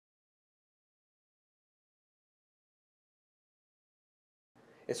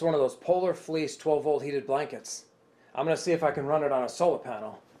It's one of those polar fleece 12-volt heated blankets. I'm going to see if I can run it on a solar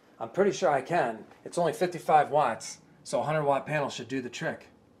panel. I'm pretty sure I can. It's only 55 watts, so a 100-watt panel should do the trick.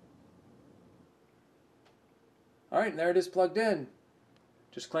 Alright, and there it is plugged in.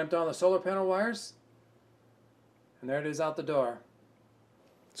 Just clamped on the solar panel wires, and there it is out the door.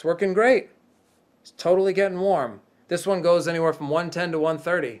 It's working great. It's totally getting warm. This one goes anywhere from 110 to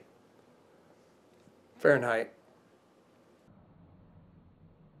 130 Fahrenheit.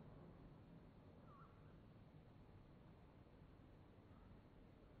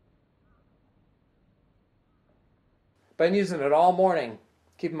 Been using it all morning,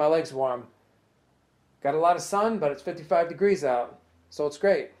 keeping my legs warm. Got a lot of sun, but it's 55 degrees out, so it's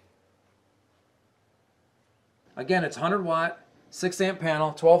great. Again, it's 100 watt, 6 amp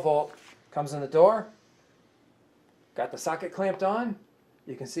panel, 12 volt. Comes in the door. Got the socket clamped on.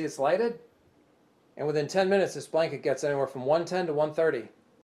 You can see it's lighted. And within 10 minutes, this blanket gets anywhere from 110 to 130.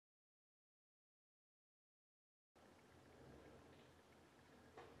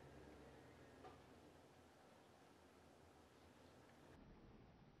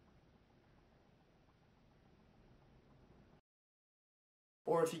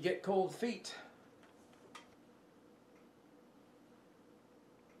 Or if you get cold feet.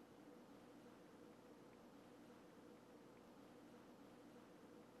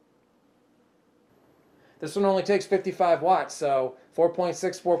 This one only takes 55 watts, so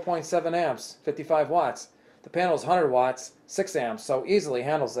 4.6, 4.7 amps, 55 watts. The panel is 100 watts, 6 amps, so easily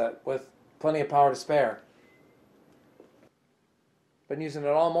handles it with plenty of power to spare. Been using it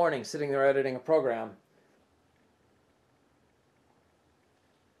all morning, sitting there editing a program.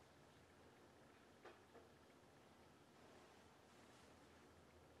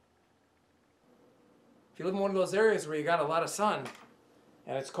 If you live in one of those areas where you got a lot of sun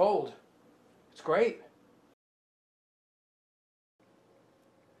and it's cold, it's great.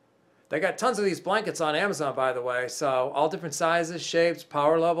 They got tons of these blankets on Amazon, by the way, so all different sizes, shapes,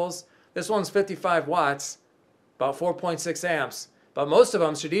 power levels. This one's 55 watts, about 4.6 amps, but most of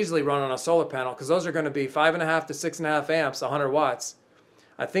them should easily run on a solar panel because those are going to be 5.5 to 6.5 amps, 100 watts.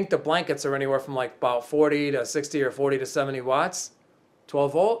 I think the blankets are anywhere from like about 40 to 60 or 40 to 70 watts,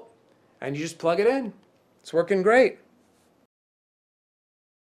 12 volt, and you just plug it in. It's working great.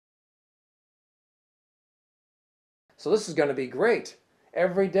 So this is going to be great.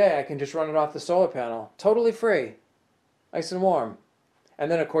 Every day I can just run it off the solar panel, totally free, nice and warm.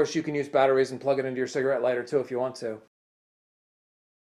 And then of course you can use batteries and plug it into your cigarette lighter too if you want to.